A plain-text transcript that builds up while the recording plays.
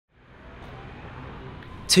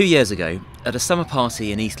2 years ago, at a summer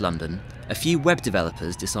party in East London, a few web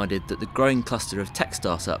developers decided that the growing cluster of tech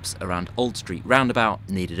startups around Old Street Roundabout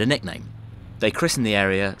needed a nickname. They christened the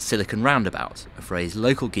area Silicon Roundabout, a phrase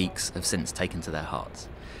local geeks have since taken to their hearts.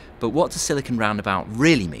 But what does Silicon Roundabout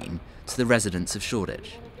really mean to the residents of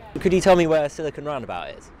Shoreditch? Could you tell me where Silicon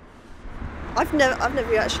Roundabout is? I've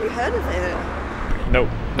never actually heard of it. Nope,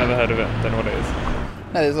 never heard of it. Don't know what it is.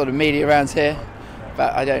 No, there's a lot of media around here,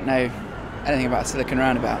 but I don't know anything about Silicon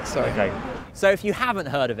Roundabout, sorry. Okay. So if you haven't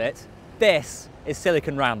heard of it, this is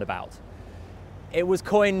Silicon Roundabout. It was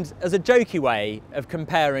coined as a jokey way of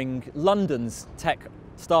comparing London's tech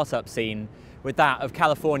startup scene with that of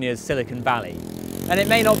California's Silicon Valley. And it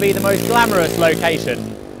may not be the most glamorous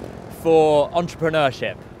location for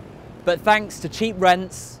entrepreneurship, but thanks to cheap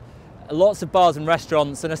rents, lots of bars and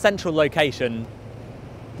restaurants and a central location,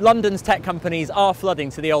 London's tech companies are flooding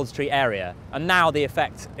to the Old Street area, and now the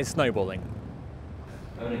effect is snowballing.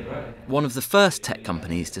 One of the first tech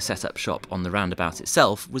companies to set up shop on the roundabout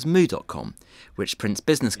itself was moo.com, which prints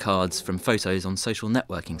business cards from photos on social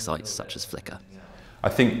networking sites such as Flickr. I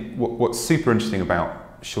think what's super interesting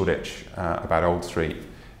about Shoreditch, about Old Street,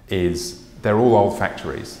 is they're all old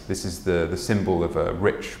factories. This is the symbol of a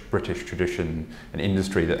rich British tradition, an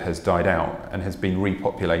industry that has died out and has been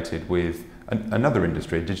repopulated with another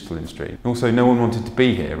industry, a digital industry. Also, no one wanted to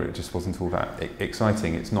be here. It just wasn't all that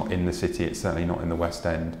exciting. It's not in the city. It's certainly not in the West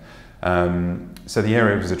End. So the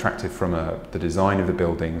area was attractive from the design of the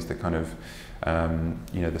buildings, the kind of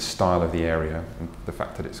the style of the area, and the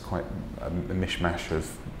fact that it's quite a mishmash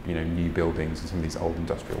of new buildings and some of these old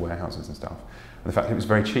industrial warehouses and stuff, and the fact that it was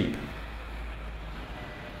very cheap.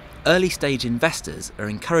 Early stage investors are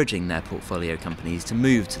encouraging their portfolio companies to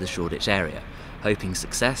move to the Shoreditch area, hoping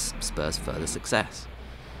success spurs further success.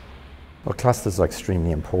 Well, clusters are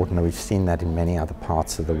extremely important, and we've seen that in many other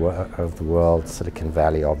parts of the world. Silicon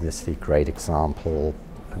Valley, obviously, great example.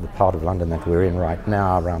 The part of London that we're in right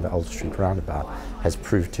now, around the Old Street Roundabout, has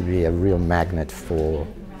proved to be a real magnet for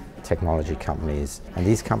technology companies. And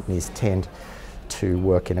these companies tend to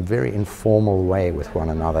work in a very informal way with one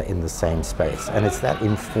another in the same space. And it's that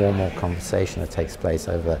informal conversation that takes place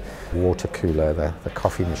over the water cooler, the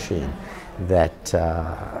coffee machine, that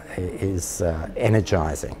is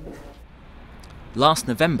energizing. Last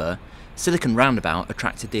November, Silicon Roundabout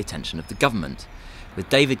attracted the attention of the government, with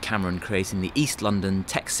David Cameron creating the East London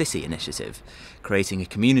Tech City initiative, creating a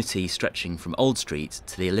community stretching from Old Street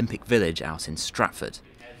to the Olympic Village out in Stratford.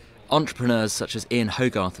 Entrepreneurs such as Ian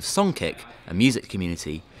Hogarth of Songkick, a music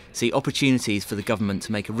community, see opportunities for the government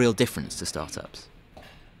to make a real difference to startups.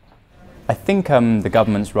 I think the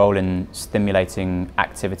government's role in stimulating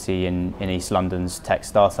activity in East London's tech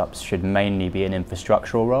startups should mainly be an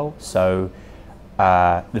infrastructural role. So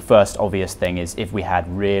the first obvious thing is if we had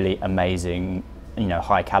really amazing,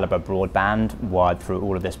 high caliber broadband wired through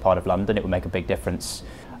all of this part of London, it would make a big difference.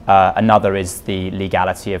 Another is the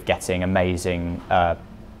legality of getting amazing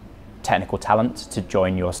technical talent to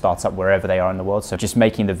join your startup wherever they are in the world. So just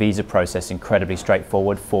making the visa process incredibly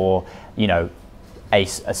straightforward for, a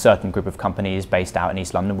certain group of companies based out in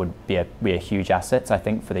East London would be a huge asset, I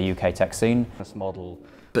think, for the UK tech scene.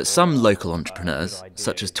 But some local entrepreneurs,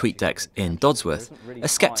 such as TweetDeck's Ian Dodsworth, are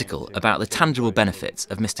sceptical about the tangible benefits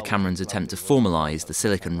of Mr Cameron's attempt to formalise the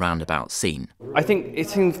Silicon Roundabout scene. I think it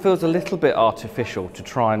feels a little bit artificial to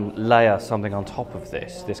try and layer something on top of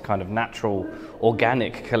this kind of natural,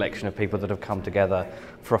 organic collection of people that have come together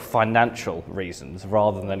for financial reasons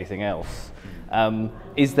rather than anything else.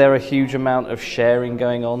 Is there a huge amount of sharing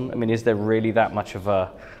going on? I mean, is there really that much of a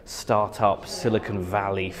startup Silicon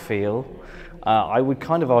Valley feel? I would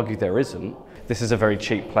kind of argue there isn't. This is a very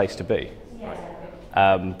cheap place to be.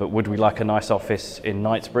 But would we like a nice office in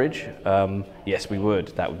Knightsbridge? Yes, we would.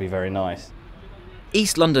 That would be very nice.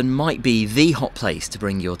 East London might be the hot place to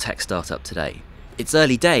bring your tech startup today. It's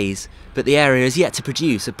early days, but the area is yet to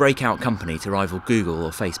produce a breakout company to rival Google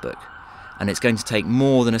or Facebook. And it's going to take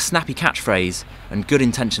more than a snappy catchphrase and good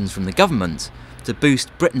intentions from the government to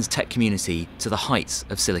boost Britain's tech community to the heights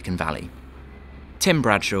of Silicon Valley. Tim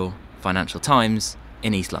Bradshaw, Financial Times,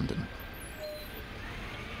 in East London.